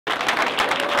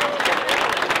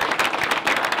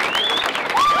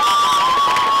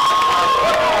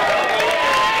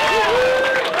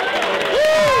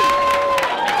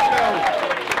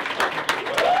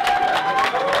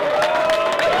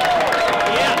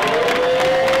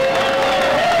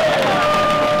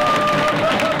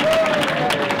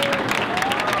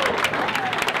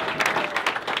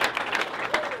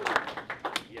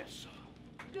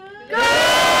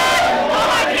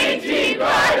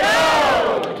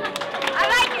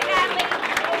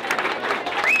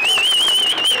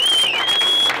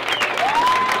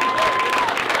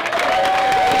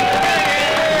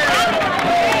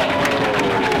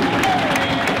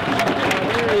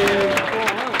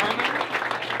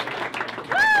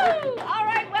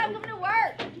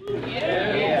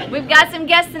We've got some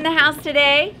guests in the house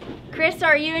today. Chris,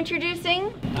 are you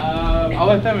introducing? I'll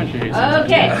let them introduce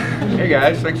Okay. Hey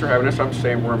guys, thanks for having us. I'm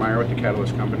Sam Wermeyer with the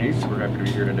Catalyst Companies. We're happy to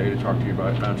be here today to talk to you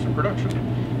about some production.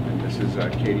 And this is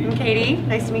Katie. I'm Katie.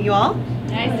 Nice to meet you all.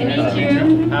 Nice to meet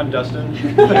you. I'm Dustin.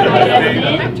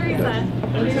 I'm Teresa.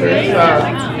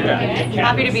 Yeah.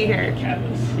 Happy to be here.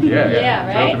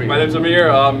 Yeah, right? My name's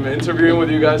Amir. I'm interviewing with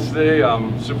you guys today.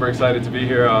 I'm super excited to be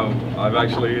here. I've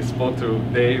actually spoke to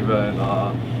Dave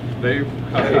and Dave,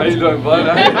 how you doing, bud?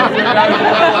 I love you,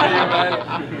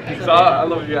 man. So I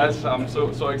love you guys. I'm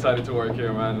so excited to work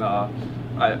here, man.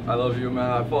 I love you, man.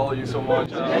 I follow you so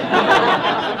much.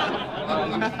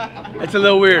 It's a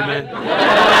little weird, man.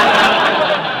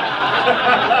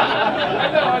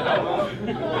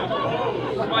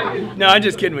 No, I'm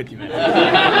just kidding with you,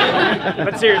 man.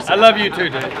 But seriously, I love you too,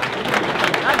 dude. Love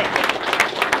it.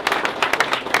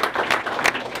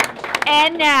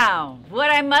 And now,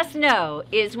 what I must know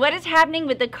is what is happening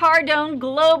with the Cardone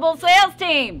global sales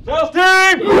team. Sales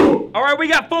team! All right, we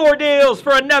got 4 deals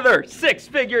for another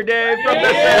 6-figure day from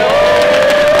the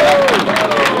sales.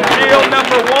 Deal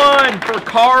number 1 for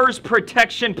Cars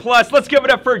Protection Plus. Let's give it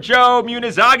up for Joe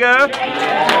Munizaga.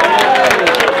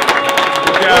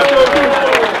 Good job.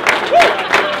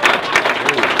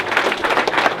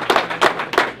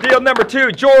 Deal number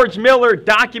 2, George Miller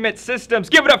Document Systems.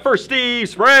 Give it up for Steve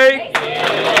Spray.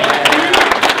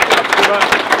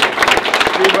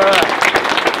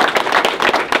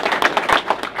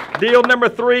 Deal number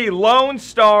 3, Lone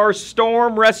Star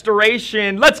Storm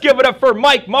Restoration. Let's give it up for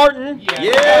Mike Martin.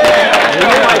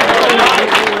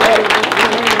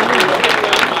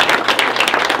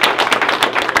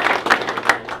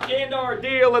 And our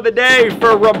deal of the day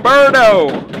for Roberto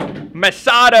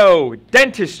Masato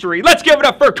Dentistry. Let's give it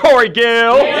up for Corey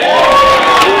Gill.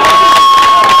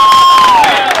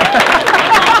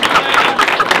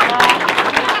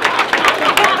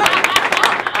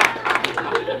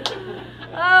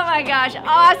 Oh my gosh,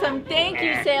 awesome. Thank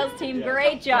you, sales team.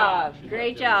 Great job.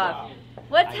 Great job.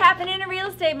 What's happening in real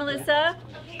estate, Melissa?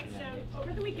 Okay, so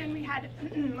over the weekend we had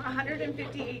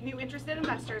 158 new interested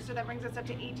investors, so that brings us up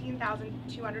to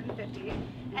 18,250.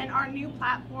 And our new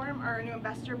platform, our new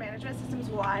investor management system is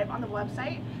live on the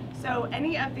website. So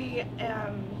any of the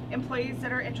employees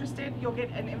that are interested, you'll get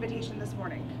an invitation this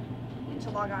morning to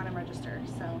log on and register.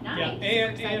 So Nice.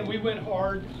 Yeah, and we went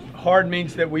hard. Hard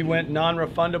means that we went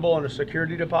non-refundable on a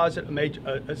security deposit,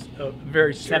 a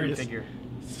very serious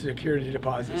security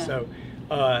deposit. Yeah. So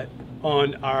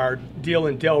on our deal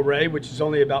in Delray, which is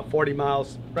only about 40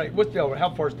 miles. Right, what's Delray? How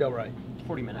far is Delray?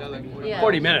 40 minutes. Yeah.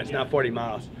 40 minutes, not 40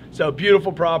 miles. So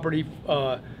beautiful property,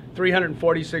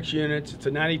 346 units. It's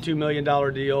a $92 million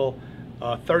deal,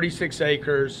 36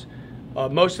 acres.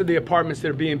 Most of the apartments that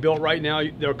are being built right now,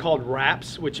 they're called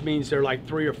wraps, which means they're like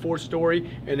 3 or 4 story,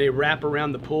 and they wrap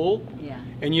around the pool. Yeah.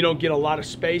 And you don't get a lot of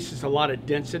space, it's a lot of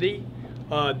density.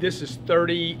 This is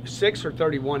 36 or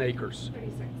 31 acres?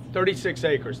 36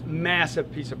 acres,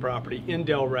 massive piece of property in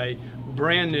Delray,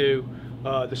 brand new.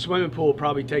 The swimming pool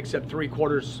probably takes up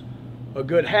 3/4, a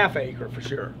good half acre for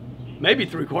sure. Maybe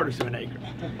 3/4 of an acre.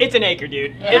 It's an acre,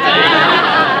 dude. It's an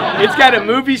acre. It's got a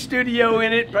movie studio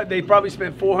in it. They probably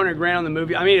spent 400 grand on the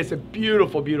movie. I mean, it's a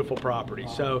beautiful, beautiful property.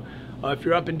 So if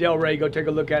you're up in Delray, go take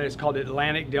a look at it. It's called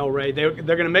Atlantic Delray. They're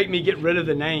going to make me get rid of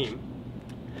the name.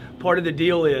 Part of the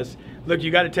deal is, look, you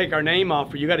got to take our name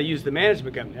off, or you got to use the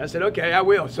management company. I said, okay, I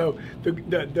will. So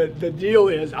the deal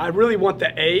is, I really want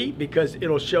the A because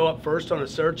it'll show up first on a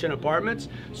search in apartments.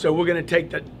 So we're going to take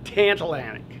the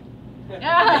Tantalantic.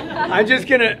 I'm just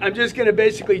gonna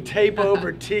basically tape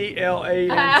over TLANTIC.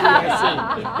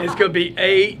 It's gonna be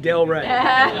A Delray. Yes.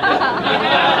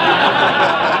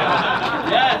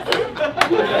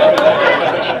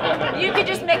 You could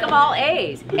just make them all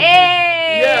A's. A.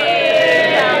 Yeah.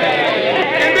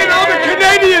 And then all the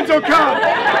Canadians will come.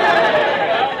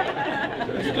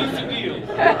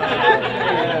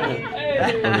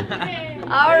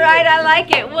 All right, I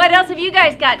like it. What else have you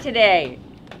guys got today?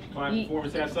 My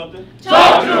performance has something?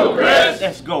 Talk to Chris!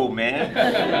 Let's go,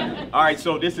 man. All right,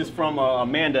 so this is from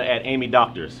Amanda at Amy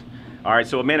Doctors. All right,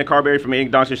 so Amanda Carberry from Amy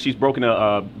Doctors, she's broken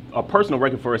a personal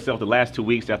record for herself the last 2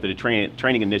 weeks after the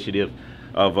training initiative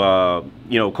of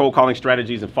cold calling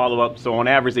strategies and follow-up. So on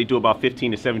average, they do about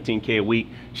 15 to 17K a week.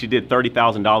 She did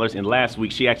 $30,000, and last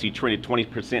week she actually trended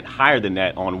 20% higher than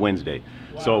that on Wednesday.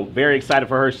 Wow. So very excited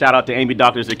for her. Shout out to Amy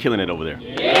Doctors, they're killing it over there.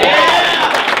 Yeah!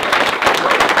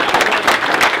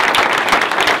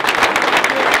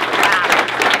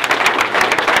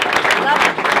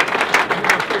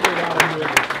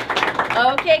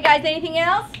 Okay, guys, anything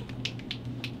else?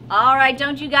 All right,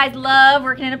 don't you guys love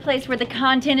working in a place where the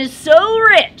content is so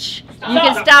rich? You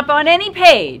can stop on any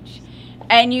page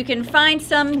and you can find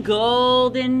some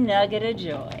golden nugget of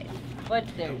joy. What's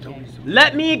there, James?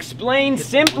 Let me explain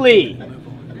simply.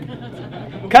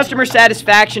 Customer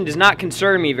satisfaction does not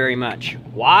concern me very much.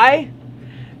 Why?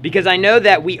 Because I know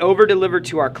that we over-deliver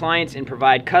to our clients and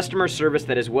provide customer service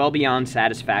that is well beyond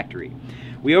satisfactory.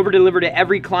 We over-deliver to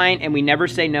every client and we never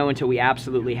say no until we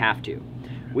absolutely have to.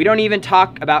 We don't even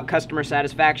talk about customer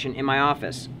satisfaction in my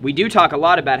office. We do talk a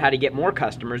lot about how to get more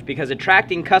customers because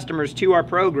attracting customers to our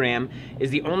program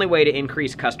is the only way to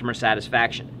increase customer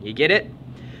satisfaction. You get it?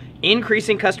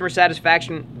 Increasing customer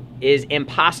satisfaction is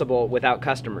impossible without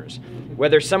customers.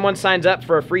 Whether someone signs up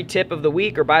for a free tip of the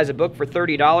week or buys a book for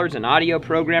 $30, an audio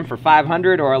program for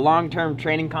 $500, or a long-term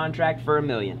training contract for $1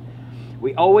 million,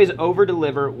 we always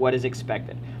over-deliver what is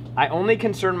expected. I only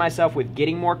concern myself with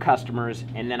getting more customers,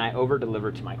 and then I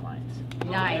over-deliver to my clients.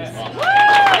 Nice.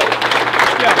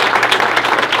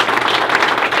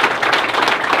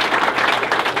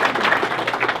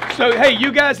 So, hey,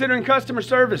 you guys that are in customer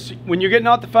service, when you're getting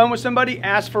off the phone with somebody,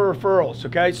 ask for referrals,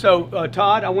 okay? So,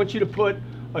 Todd, I want you to put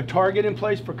a target in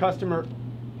place for customer,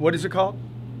 what is it called?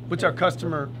 What's our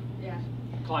customer?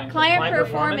 Client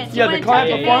performance. Yeah, the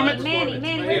client performance. Manny,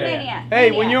 where's Manny at?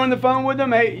 Hey, when you're on the phone with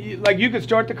them, hey, like you could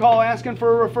start the call asking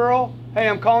for a referral. Hey,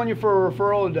 I'm calling you for a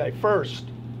referral today first.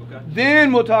 Okay.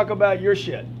 Then we'll talk about your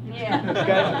shit. Yeah.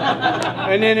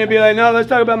 Okay. And then it'd be like, no, let's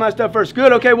talk about my stuff first.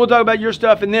 Good. Okay, we'll talk about your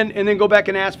stuff, and then go back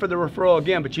and ask for the referral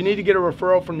again. But you need to get a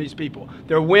referral from these people.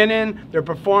 They're winning. They're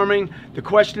performing. The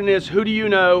question is, who do you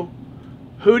know?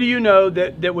 Who do you know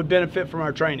that would benefit from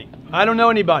our training? I don't know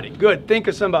anybody. Good. Think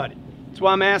of somebody. That's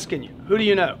why I'm asking you. Who do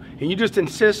you know? And you just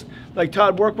insist, like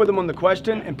Todd, work with them on the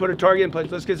question and put a target in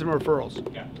place. Let's get some referrals.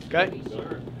 Okay?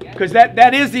 Because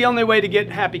that is the only way to get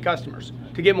happy customers,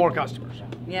 to get more customers.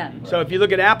 Yeah. So if you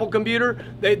look at Apple Computer,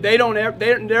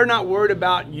 they're not worried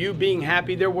about you being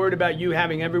happy. They're worried about you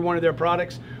having every one of their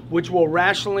products, which will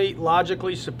rationally,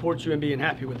 logically support you in being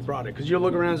happy with the product. Because you'll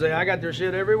look around and say, I got their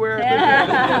shit everywhere.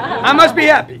 I must be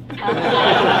happy.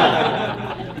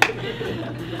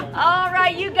 All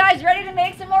right, you guys ready to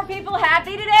make some more people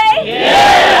happy today?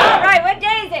 Yeah! All right, what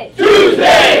day is it?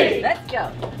 Tuesday! Let's go.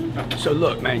 So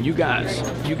look, man, you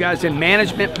guys in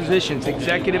management positions,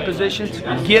 executive positions,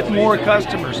 get more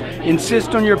customers.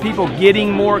 Insist on your people getting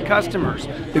more customers.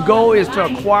 The goal is to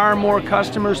acquire more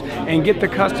customers and get the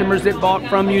customers that bought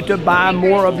from you to buy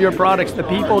more of your products. The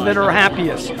people that are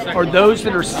happiest are those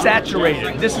that are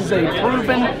saturated. This is a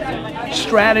proven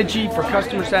strategy for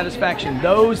customer satisfaction.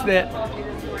 Those that,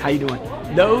 how you doing?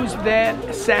 Those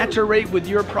that saturate with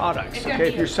your products. Okay,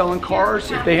 if you're selling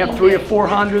cars, if they have 3 or 4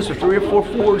 Hondas or 3 or 4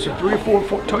 Fords or 3 or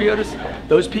 4 Toyotas,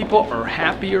 those people are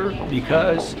happier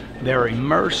because they're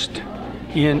immersed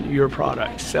in your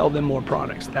products. Sell them more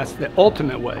products. That's the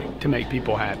ultimate way to make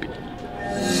people happy.